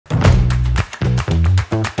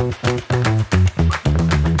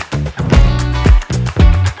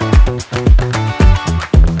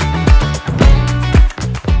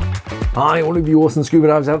Hi all of you awesome scuba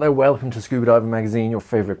divers out there, welcome to Scuba Diving Magazine, your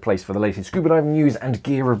favourite place for the latest scuba diving news and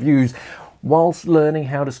gear reviews. Whilst learning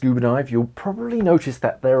how to scuba dive, you'll probably notice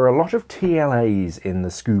that there are a lot of TLAs in the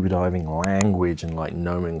scuba diving language and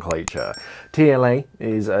nomenclature. TLA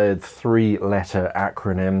is a 3-letter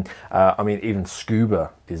acronym. I mean, even scuba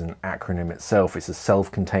is an acronym itself. It's a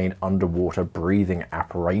self-contained underwater breathing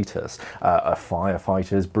apparatus. A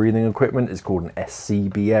firefighter's breathing equipment is called an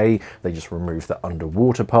SCBA. They just remove the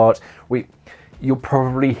underwater part. You'll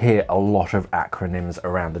probably hear a lot of acronyms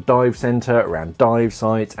around the dive center, around dive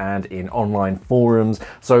sites, and in online forums.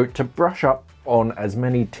 So to brush up on as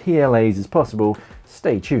many TLAs as possible,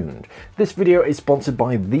 stay tuned. This video is sponsored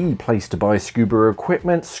by the place to buy scuba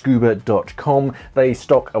equipment, scuba.com. They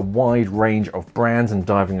stock a wide range of brands and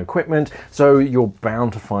diving equipment, so you're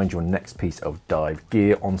bound to find your next piece of dive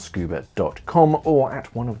gear on scuba.com or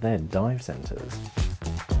at one of their dive centers.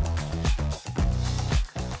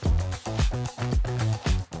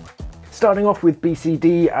 Starting off with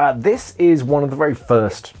BCD, this is one of the very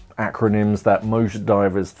first acronyms that most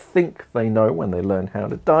divers think they know when they learn how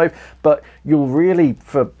to dive, but you'll really,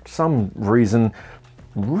 for some reason,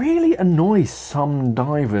 really annoy some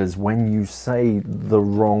divers when you say the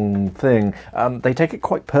wrong thing. They take it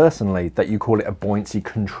quite personally that you call it a buoyancy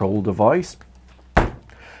control device.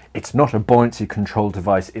 It's not a buoyancy control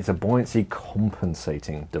device, it's a buoyancy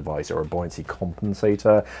compensating device, or a buoyancy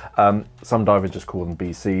compensator. Some divers just call them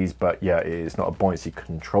BCs, but yeah, it's not a buoyancy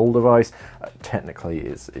control device. Technically,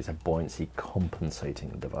 it's a buoyancy compensating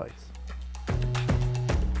device.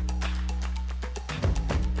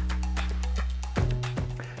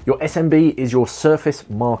 Your SMB is your surface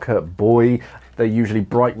marker buoy. They're usually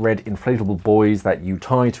bright red inflatable buoys that you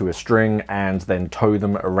tie to a string and then tow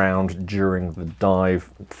them around during the dive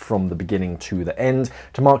from the beginning to the end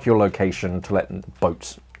to mark your location, to let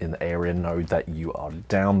boats in the area know that you are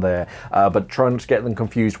down there. But try not to get them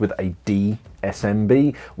confused with a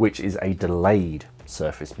DSMB, which is a delayed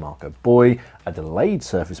surface marker buoy. A delayed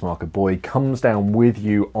surface marker buoy comes down with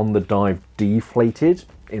you on the dive deflated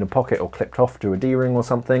in a pocket or clipped off to a D-ring or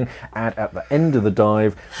something, and at the end of the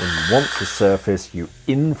dive, when you want to surface, you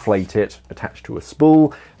inflate it attached to a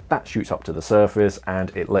spool. That shoots up to the surface and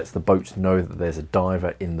it lets the boats know that there's a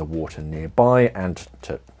diver in the water nearby and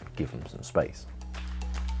to give them some space.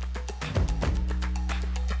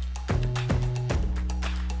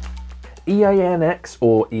 EANx,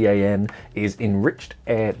 or EAN, is enriched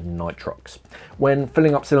air nitrox. When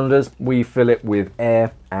filling up cylinders, we fill it with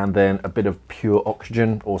air and then a bit of pure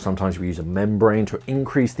oxygen, or sometimes we use a membrane to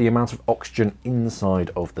increase the amount of oxygen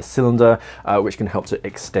inside of the cylinder, which can help to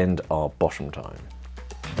extend our bottom time.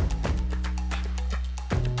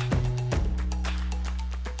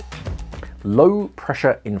 Low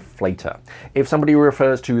pressure inflator. If somebody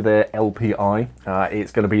refers to their LPI,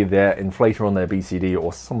 it's going to be their inflator on their BCD,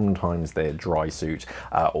 or sometimes their dry suit,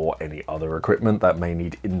 or any other equipment that may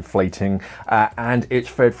need inflating, and it's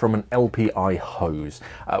fed from an LPI hose.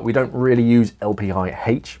 We don't really use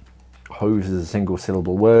LPIH. Hose is a single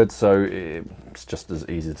syllable word, so it's just as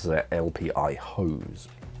easy to say LPI hose.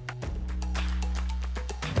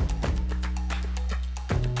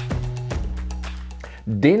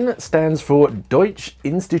 DIN stands for Deutsche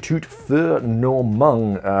Institut für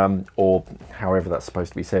Normung, or however that's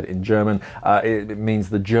supposed to be said in German. It means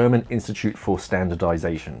the German Institute for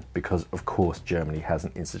Standardization, because of course Germany has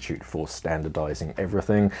an institute for standardizing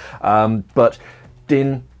everything. But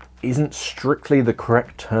DIN isn't strictly the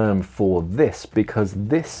correct term for this, because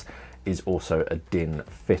this is also a DIN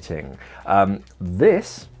fitting.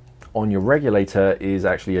 This on your regulator is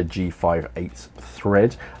actually a G5/8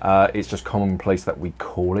 thread. It's just commonplace that we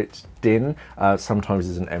call it DIN. Sometimes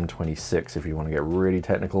it's an M26 if you want to get really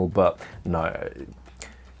technical, but no,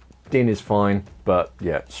 DIN is fine, but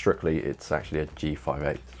yeah, strictly it's actually a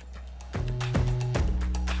G5/8.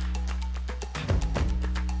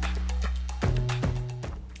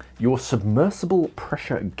 Your submersible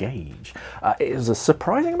pressure gauge. It was a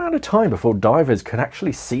surprising amount of time before divers could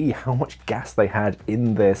actually see how much gas they had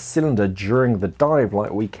in their cylinder during the dive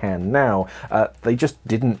like we can now. They just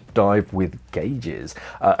didn't dive with gauges.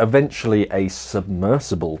 Eventually a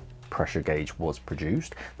submersible pressure gauge was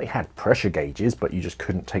produced. They had pressure gauges, but you just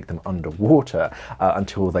couldn't take them underwater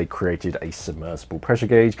until they created a submersible pressure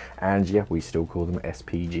gauge, and yeah, we still call them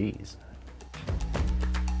SPGs.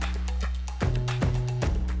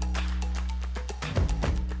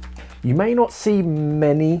 You may not see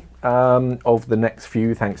many of the next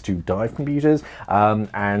few thanks to dive computers and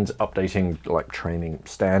updating like training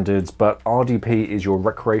standards, but RDP is your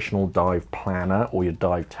recreational dive planner or your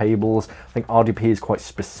dive tables. I think RDP is quite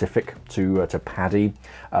specific to PADI,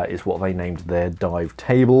 is what they named their dive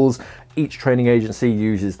tables. Each training agency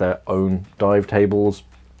uses their own dive tables,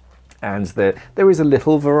 and there is a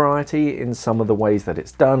little variety in some of the ways that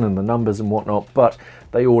it's done and the numbers and whatnot, but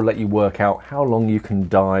they all let you work out how long you can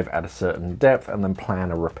dive at a certain depth and then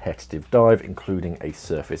plan a repetitive dive, including a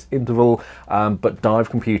surface interval. But dive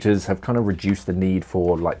computers have kind of reduced the need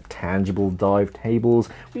for like tangible dive tables,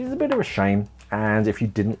 which is a bit of a shame. And if you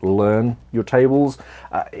didn't learn your tables,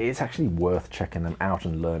 it's actually worth checking them out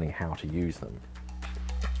and learning how to use them.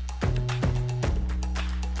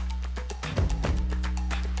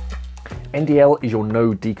 NDL is your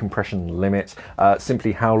no decompression limit,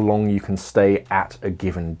 simply how long you can stay at a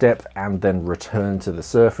given depth and then return to the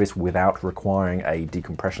surface without requiring a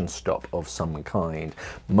decompression stop of some kind.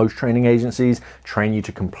 Most training agencies train you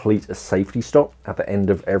to complete a safety stop at the end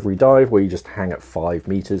of every dive, where you just hang at 5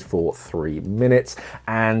 meters for 3 minutes,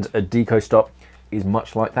 and a deco stop is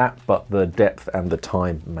much like that, but the depth and the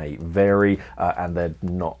time may vary, and they're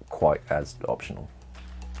not quite as optional.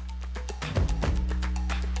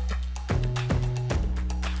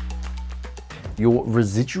 Your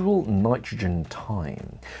residual nitrogen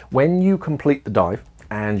time. When you complete the dive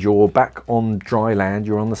and you're back on dry land,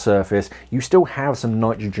 you're on the surface, you still have some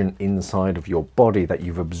nitrogen inside of your body that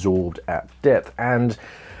you've absorbed at depth. And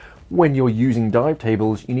when you're using dive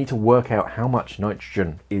tables, you need to work out how much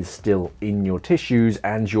nitrogen is still in your tissues,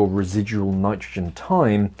 and your residual nitrogen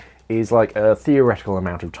time is like a theoretical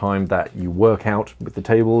amount of time that you work out with the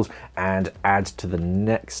tables and add to the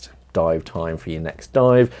next dive time for your next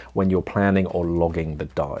dive when you're planning or logging the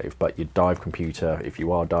dive. But your dive computer, if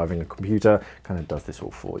you are diving a computer, kind of does this all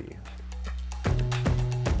for you.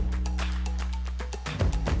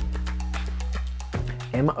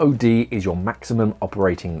 MOD is your maximum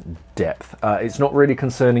operating depth. It's not really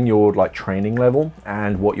concerning your like training level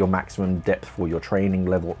and what your maximum depth for your training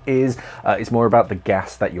level is. It's more about the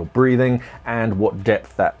gas that you're breathing and what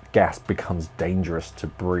depth that gas becomes dangerous to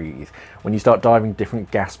breathe. When you start diving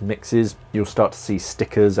different gas mixes, you'll start to see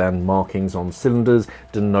stickers and markings on cylinders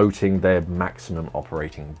denoting their maximum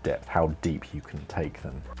operating depth, how deep you can take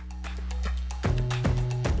them.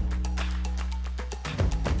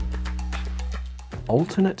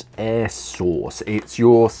 Alternate air source. It's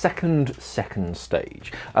your second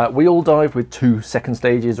stage. We all dive with 2 second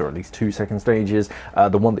stages, or at least 2 second stages.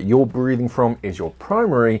 The one that you're breathing from is your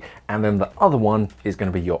primary, and then the other one is going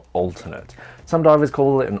to be your alternate. Some divers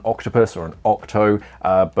call it an octopus or an octo,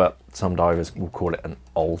 but some divers will call it an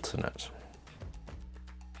alternate.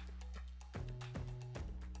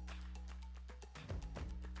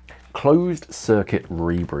 Closed circuit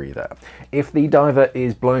rebreather. If the diver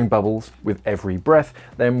is blowing bubbles with every breath,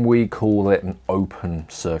 then we call it an open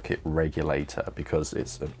circuit regulator because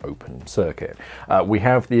it's an open circuit. We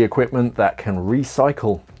have the equipment that can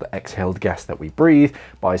recycle the exhaled gas that we breathe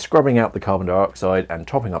by scrubbing out the carbon dioxide and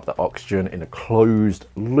topping up the oxygen in a closed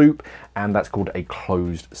loop, and that's called a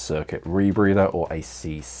closed circuit rebreather, or a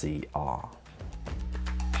CCR.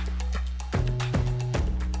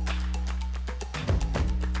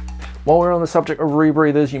 While we're on the subject of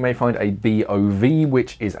rebreathers, you may find a BOV,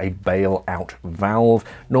 which is a bail-out valve,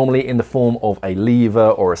 normally in the form of a lever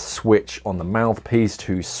or a switch on the mouthpiece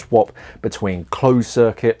to swap between closed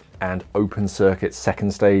circuit and open circuit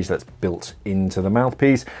second stage that's built into the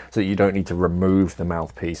mouthpiece, so that you don't need to remove the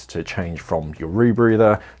mouthpiece to change from your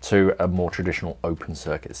rebreather to a more traditional open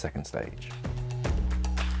circuit second stage.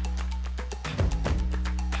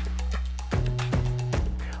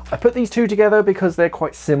 I put these two together because they're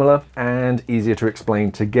quite similar and easier to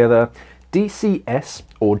explain together. DCS,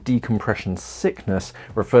 or decompression sickness,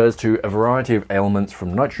 refers to a variety of ailments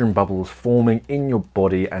from nitrogen bubbles forming in your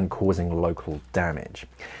body and causing local damage.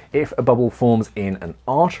 If a bubble forms in an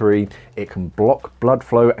artery, it can block blood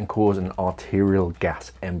flow and cause an arterial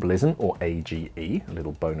gas embolism, or AGE, a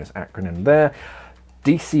little bonus acronym there.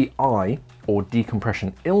 DCI, or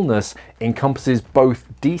decompression illness, encompasses both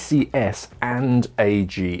DCS and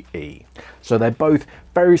AGE. So they're both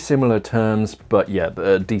very similar terms, but yeah,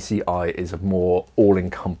 the DCI is a more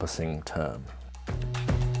all-encompassing term.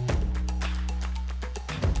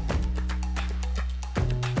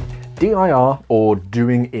 DIR, or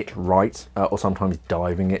doing it right, or sometimes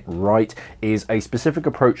diving it right, is a specific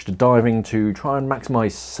approach to diving to try and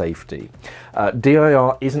maximize safety.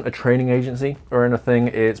 DIR isn't a training agency or anything,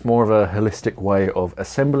 it's more of a holistic way of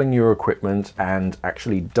assembling your equipment and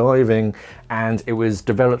actually diving, and it was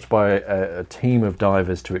developed by a team of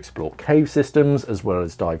divers to explore cave systems as well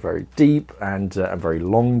as dive very deep and very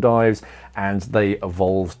long dives, and they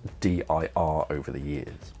evolved DIR over the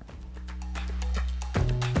years.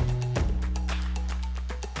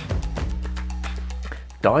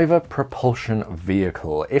 Diver propulsion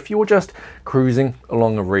vehicle. If you're just cruising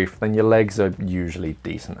along a reef, then your legs are usually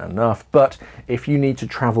decent enough, but if you need to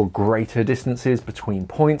travel greater distances between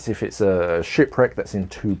points, if it's a shipwreck that's in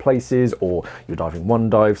two places, or you're diving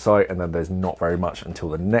one dive site and then there's not very much until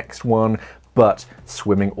the next one, but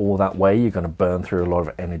swimming all that way you're going to burn through a lot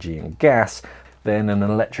of energy and gas, then an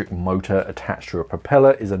electric motor attached to a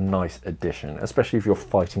propeller is a nice addition, especially if you're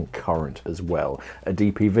fighting current as well. A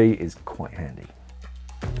DPV is quite handy.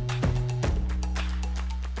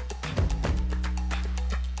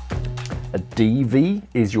 A DV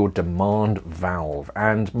is your demand valve,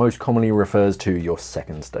 and most commonly refers to your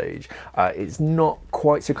second stage. It's not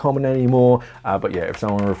quite so common anymore, but yeah, if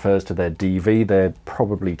someone refers to their DV, they're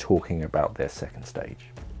probably talking about their second stage.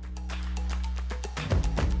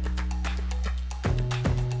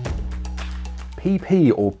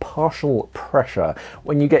 PP, or partial pressure.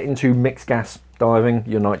 When you get into mixed gas diving,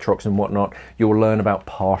 your nitrox and whatnot, you'll learn about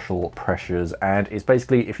partial pressures, and it's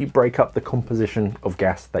basically if you break up the composition of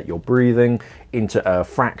gas that you're breathing into a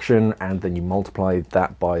fraction and then you multiply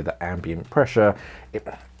that by the ambient pressure,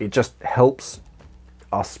 it just helps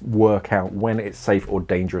us work out when it's safe or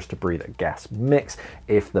dangerous to breathe a gas mix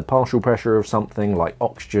if the partial pressure of something like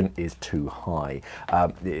oxygen is too high.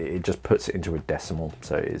 It just puts it into a decimal,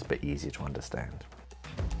 so it's a bit easier to understand.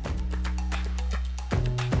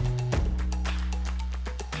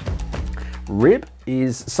 Rib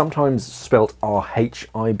is sometimes spelt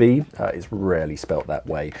RHIB, it's rarely spelt that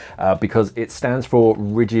way, because it stands for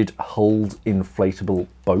rigid hulled inflatable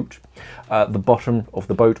boat. The bottom of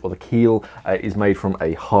the boat, or the keel, is made from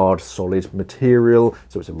a hard solid material,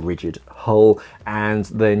 so it's a rigid hull, and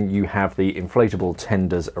then you have the inflatable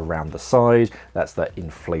tenders around the side, that's the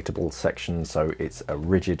inflatable section, so it's a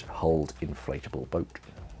rigid hulled inflatable boat.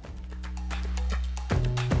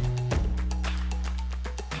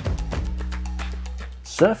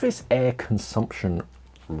 Surface air consumption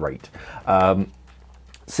rate.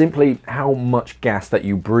 Simply how much gas that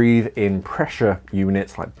you breathe in pressure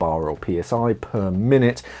units like bar or psi per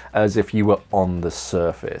minute as if you were on the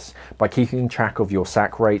surface. By keeping track of your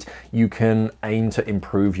sack rate, you can aim to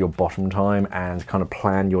improve your bottom time and kind of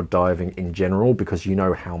plan your diving in general, because you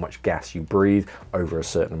know how much gas you breathe over a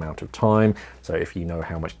certain amount of time. So if you know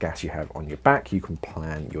how much gas you have on your back, you can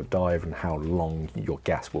plan your dive and how long your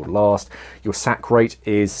gas will last. Your sack rate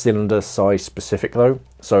is cylinder size specific though.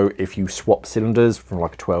 So if you swap cylinders from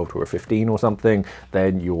like a 12 to a 15 or something,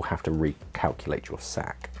 then you'll have to recalculate your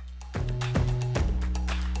sack.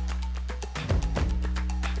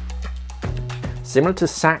 Similar to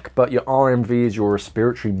SAC, but your RMV is your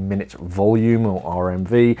respiratory minute volume, or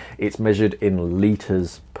RMV. It's measured in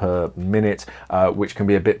litres per minute, which can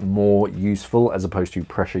be a bit more useful as opposed to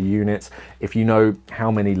pressure units. If you know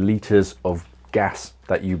how many litres of gas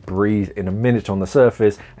that you breathe in a minute on the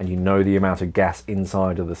surface, and you know the amount of gas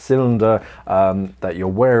inside of the cylinder that you're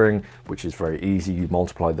wearing, which is very easy, you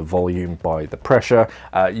multiply the volume by the pressure,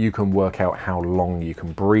 you can work out how long you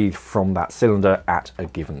can breathe from that cylinder at a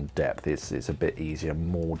given depth. It's a bit easier.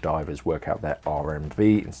 More divers work out their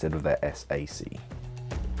RMV instead of their SAC.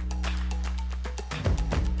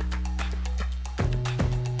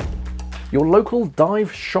 Your local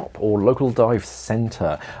dive shop or local dive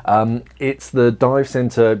center. It's the dive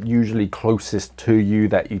center usually closest to you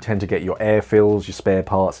that you tend to get your air fills, your spare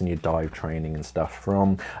parts and your dive training and stuff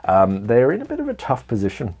from. They're in a bit of a tough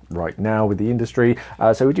position right now with the industry,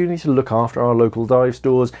 so we do need to look after our local dive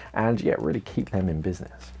stores and yeah, really keep them in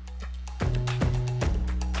business.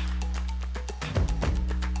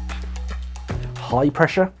 High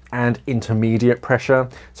pressure and intermediate pressure.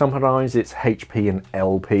 Sometimes it's HP and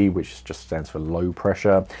LP, which just stands for low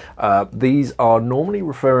pressure. These are normally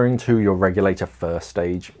referring to your regulator first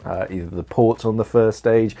stage, either the ports on the first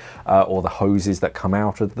stage or the hoses that come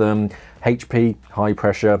out of them. HP, high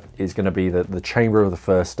pressure, is going to be the chamber of the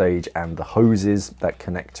first stage and the hoses that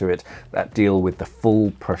connect to it that deal with the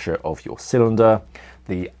full pressure of your cylinder.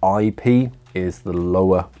 The IP is the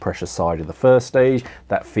lower pressure side of the first stage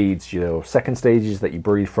that feeds your second stages that you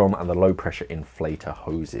breathe from, and the low pressure inflator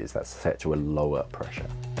hoses that's set to a lower pressure.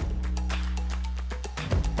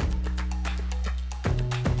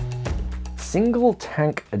 single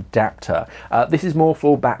tank adapter. This is more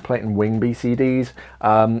for backplate and wing BCDs.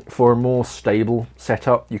 For a more stable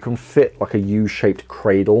setup, you can fit like a U-shaped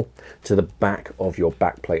cradle to the back of your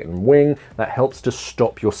backplate and wing. That helps to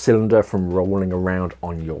stop your cylinder from rolling around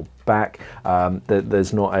on your back.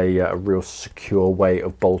 There's not a real secure way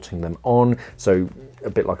of bolting them on, so a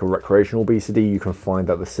bit like a recreational BCD, you can find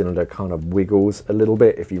that the cylinder kind of wiggles a little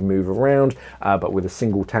bit if you move around, but with a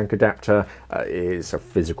single tank adapter, it is a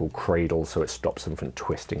physical cradle, so it stops them from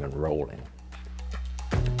twisting and rolling.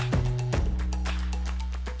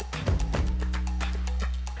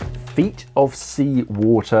 Feet of sea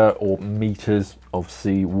water or meters of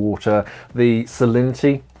sea water. The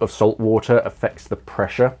salinity of salt water affects the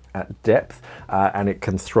pressure at depth, and it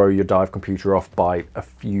can throw your dive computer off by a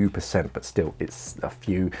few percent, but still it's a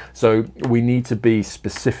few. So we need to be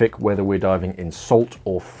specific whether we're diving in salt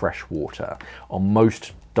or fresh water. On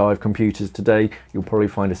most dive computers today, you'll probably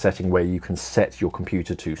find a setting where you can set your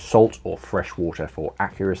computer to salt or fresh water for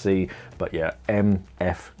accuracy, but yeah,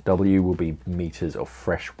 MFW will be meters of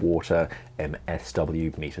fresh water,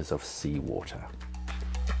 MSW meters of sea water.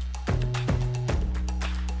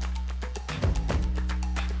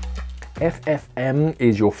 FFM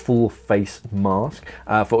is your full face mask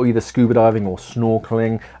for either scuba diving or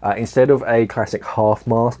snorkeling. Instead of a classic half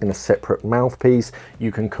mask and a separate mouthpiece,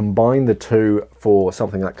 you can combine the two for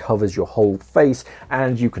something that covers your whole face,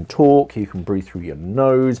 and you can talk, you can breathe through your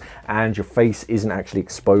nose, and your face isn't actually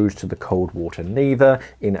exposed to the cold water neither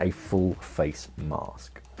in a full face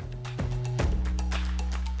mask.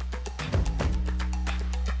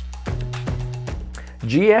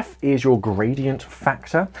 GF is your gradient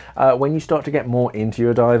factor. When you start to get more into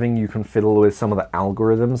your diving, you can fiddle with some of the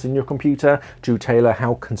algorithms in your computer to tailor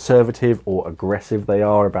how conservative or aggressive they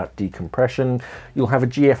are about decompression. You'll have a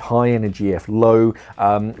GF high and a GF low,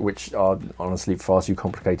 which are honestly far too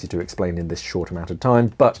complicated to explain in this short amount of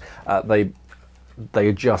time, but they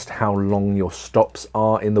adjust how long your stops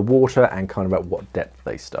are in the water and kind of at what depth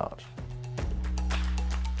they start.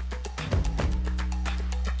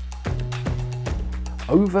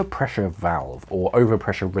 Overpressure valve or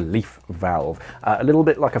overpressure relief valve, a little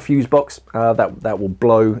bit like a fuse box that will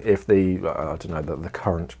blow if the the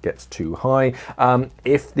current gets too high.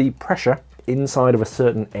 If the pressure inside of a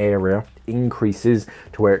certain area increases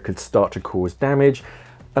to where it could start to cause damage,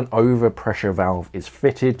 an overpressure valve is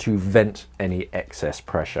fitted to vent any excess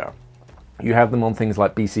pressure. You have them on things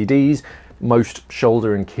like BCDs. Most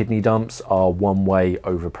shoulder and kidney dumps are one-way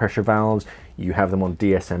overpressure valves. You have them on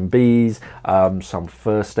DSMBs, some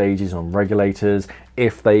first stages on regulators.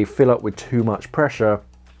 If they fill up with too much pressure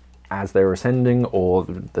as they're ascending or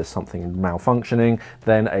there's something malfunctioning,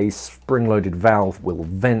 then a spring-loaded valve will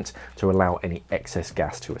vent to allow any excess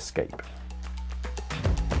gas to escape.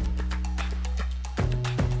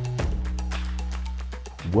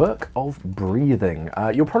 Work of breathing.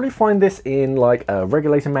 You'll probably find this in like a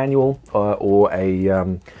regulator manual or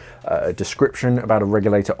a description about a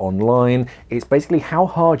regulator online. It's basically how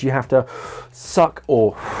hard you have to suck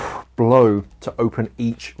or blow to open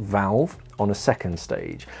each valve on a second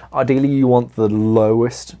stage. Ideally, you want the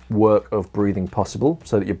lowest work of breathing possible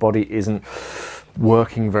so that your body isn't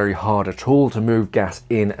working very hard at all to move gas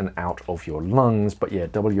in and out of your lungs. But yeah,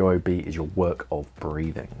 WOB is your work of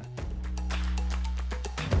breathing.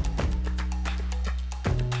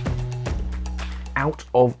 Out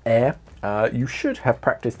of air. You should have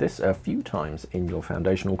practiced this a few times in your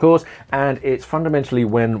foundational course, and it's fundamentally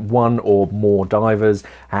when one or more divers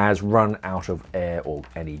has run out of air or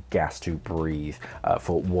any gas to breathe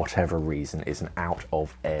for whatever reason is an out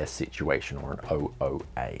of air situation or an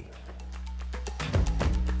OOA.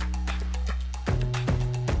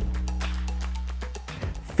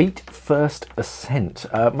 Feet first ascent.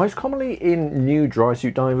 Most commonly in new dry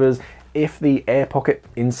suit divers, if the air pocket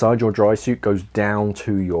inside your dry suit goes down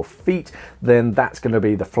to your feet, then that's going to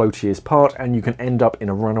be the floatiest part and you can end up in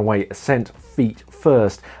a runaway ascent feet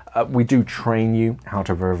first. We do train you how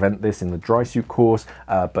to prevent this in the dry suit course,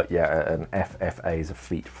 but yeah, an FFA is a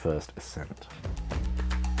feet first ascent.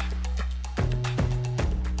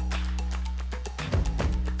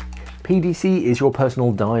 PDC is your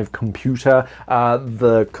personal dive computer,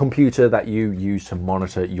 the computer that you use to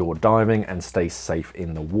monitor your diving and stay safe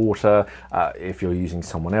in the water. If you're using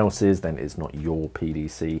someone else's, then it's not your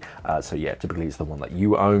PDC. So yeah, typically it's the one that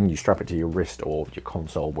you own. You strap it to your wrist or your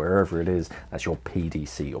console, wherever it is. That's your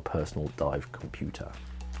PDC, your personal dive computer.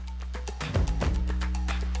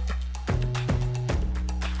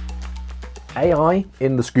 AI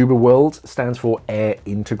in the scuba world stands for air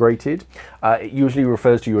integrated. It usually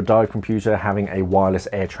refers to your dive computer having a wireless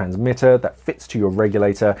air transmitter that fits to your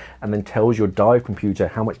regulator and then tells your dive computer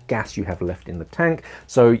how much gas you have left in the tank,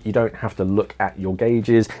 so you don't have to look at your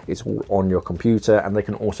gauges. It's all on your computer, and they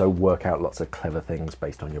can also work out lots of clever things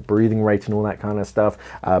based on your breathing rate and all that kind of stuff.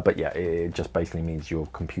 But yeah, it just basically means your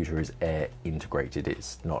computer is air integrated.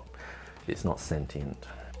 It's not sentient.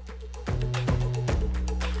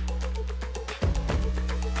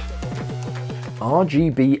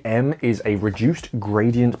 RGBM is a reduced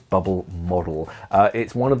gradient bubble model.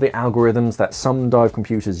 It's one of the algorithms that some dive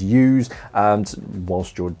computers use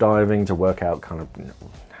whilst you're diving to work out kind of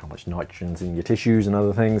how much nitrogen's in your tissues and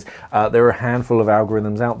other things. There are a handful of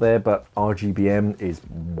algorithms out there, but RGBM is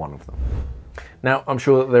one of them. Now, I'm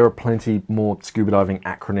sure that there are plenty more scuba diving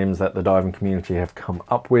acronyms that the diving community have come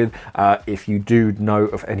up with. If you do know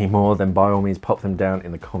of any more, then by all means pop them down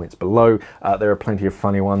in the comments below. There are plenty of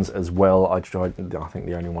funny ones as well. I think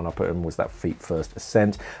the only one I put in was that feet first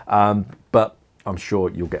ascent. But I'm sure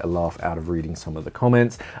you'll get a laugh out of reading some of the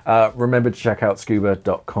comments. Remember to check out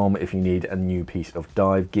scuba.com if you need a new piece of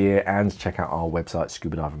dive gear, and check out our website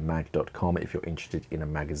scubadivingmag.com if you're interested in a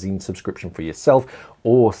magazine subscription for yourself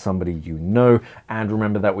or somebody you know. And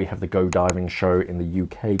remember that we have the Go Diving Show in the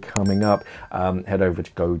UK coming up. Head over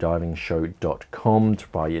to godivingshow.com to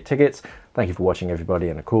buy your tickets. Thank you for watching, everybody,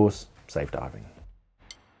 and of course, safe diving.